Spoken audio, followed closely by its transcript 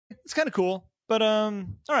it's kind of cool. But all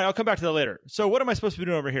right, I'll come back to that later. So what am I supposed to be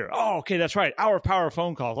doing over here? Oh, okay, that's right. Hour of power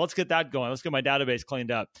phone calls. Let's get that going. Let's get my database cleaned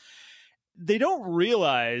up. They don't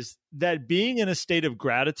realize that being in a state of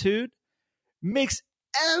gratitude makes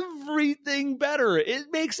everything better. It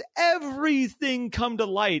makes everything come to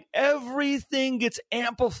light. Everything gets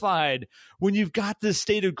amplified when you've got this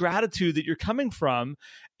state of gratitude that you're coming from.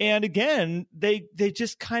 And again, they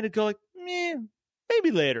just kind of go like,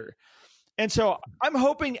 maybe later. And so I'm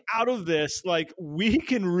hoping out of this, like, we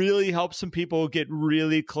can really help some people get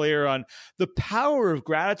really clear on the power of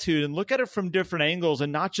gratitude and look at it from different angles,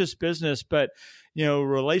 and not just business, but, you know,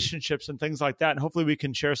 relationships and things like that. And hopefully we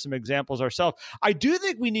can share some examples ourselves. I do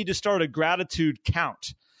think we need to start a gratitude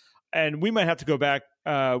count, and we might have to go back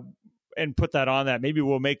and put that on that. Maybe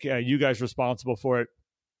we'll make you guys responsible for it.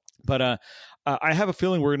 But I have a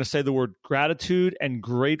feeling we're going to say the word gratitude and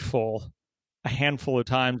grateful a handful of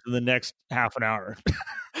times in the next half an hour.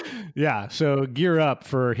 Yeah. So gear up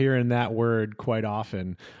for hearing that word quite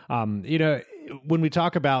often. You know, when we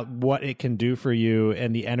talk about what it can do for you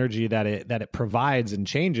and the energy that it provides and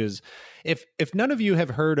changes, if none of you have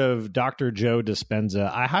heard of Dr. Joe Dispenza,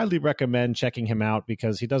 I highly recommend checking him out,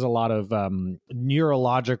 because he does a lot of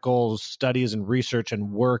neurological studies and research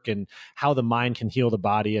and work and how the mind can heal the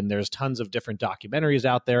body. And there's tons of different documentaries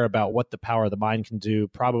out there about what the power of the mind can do.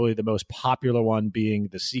 Probably the most popular one being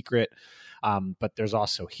The Secret. But there's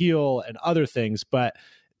also Heal and other things. But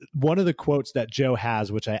one of the quotes that Joe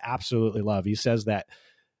has, which I absolutely love, he says that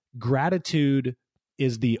gratitude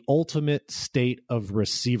is the ultimate state of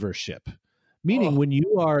receivership. Meaning when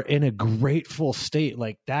you are in a grateful state,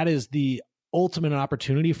 like, that is the ultimate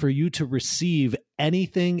opportunity for you to receive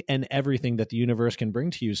anything and everything that the universe can bring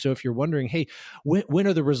to you. So if you're wondering, hey, when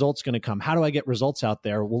are the results going to come? How do I get results out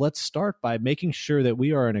there? Well, let's start by making sure that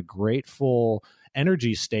we are in a grateful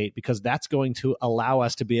energy state, because that's going to allow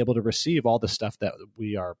us to be able to receive all the stuff that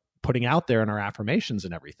we are putting out there in our affirmations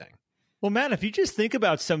and everything. Well, man, if you just think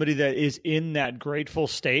about somebody that is in that grateful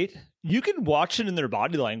state, you can watch it in their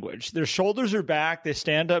body language. Their shoulders are back. They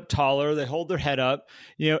stand up taller. They hold their head up.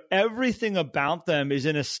 You know, everything about them is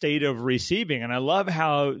in a state of receiving. And I love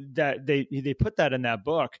how that they put that in that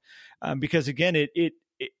book, because again,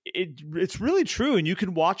 it's really true. And you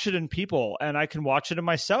can watch it in people, and I can watch it in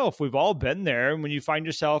myself. We've all been there. And when you find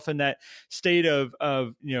yourself in that state of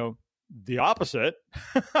you know, the opposite,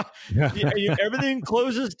 everything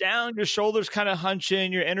closes down, your shoulders kind of hunch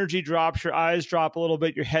in, your energy drops, your eyes drop a little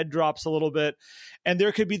bit, your head drops a little bit. And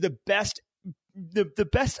there could be the best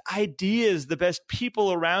ideas, the best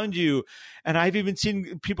people around you. And I've even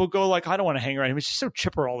seen people go like, I don't want to hang around him. It's just so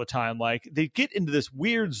chipper all the time. Like, they get into this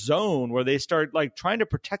weird zone where they start like trying to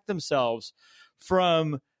protect themselves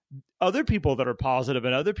from other people that are positive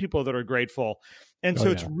and other people that are grateful. And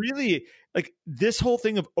so it's really like this whole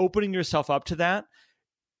thing of opening yourself up to that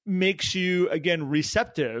makes you, again,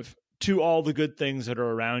 receptive to all the good things that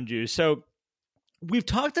are around you. So we've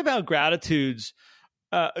talked about gratitudes.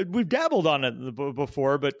 We've dabbled on it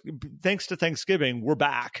before, but thanks to Thanksgiving, we're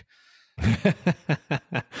back.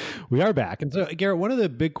 We are back. And so, Garrett, one of the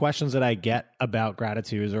big questions that I get about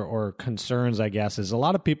gratitude or concerns, I guess, is a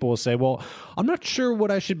lot of people will say, well, I'm not sure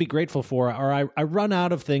what I should be grateful for, or I run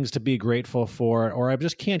out of things to be grateful for, or I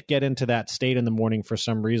just can't get into that state in the morning for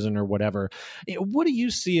some reason or whatever. What do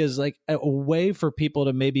you see as like a way for people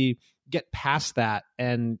to maybe get past that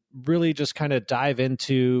and really just kind of dive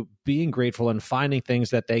into being grateful and finding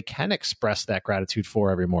things that they can express that gratitude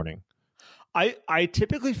for every morning? I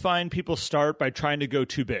typically find people start by trying to go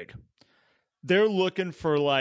too big. They're looking for like,